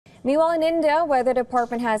Meanwhile, in India, Weather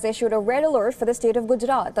Department has issued a red alert for the state of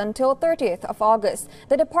Gujarat until 30th of August.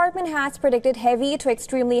 The department has predicted heavy to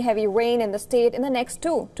extremely heavy rain in the state in the next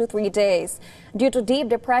 2 to 3 days. Due to deep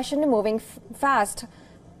depression moving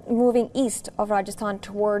east of Rajasthan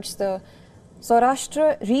towards the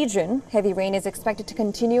Saurashtra region, heavy rain is expected to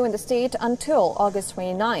continue in the state until August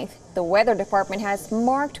 29th. The Weather Department has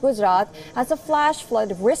marked Gujarat as a flash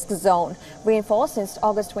flood risk zone. Rainfall since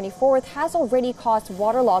August 24th has already caused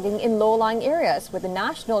waterlogging in low-lying areas, with the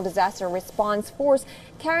National Disaster Response Force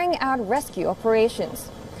carrying out rescue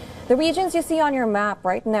operations. The regions you see on your map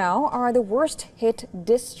right now are the worst hit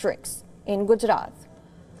districts in Gujarat.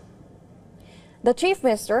 The Chief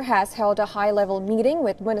Minister has held a high-level meeting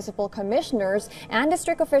with municipal commissioners and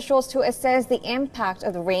district officials to assess the impact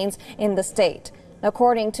of the rains in the state.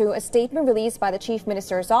 According to a statement released by the Chief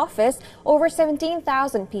Minister's office, over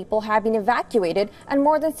 17,000 people have been evacuated and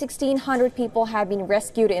more than 1,600 people have been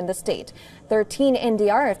rescued in the state. 13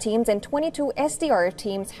 NDRF teams and 22 SDRF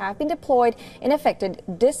teams have been deployed in affected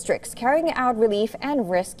districts, carrying out relief and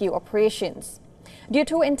rescue operations. Due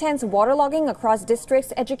to intense waterlogging across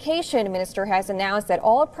districts, Education Minister has announced that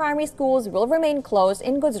all primary schools will remain closed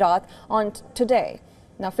in Gujarat on today.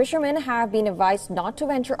 Now, fishermen have been advised not to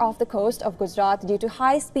venture off the coast of Gujarat due to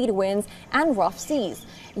high-speed winds and rough seas.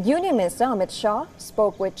 Union Minister Amit Shah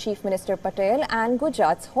spoke with Chief Minister Patel and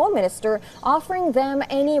Gujarat's Home Minister, offering them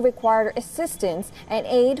any required assistance and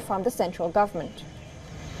aid from the central government.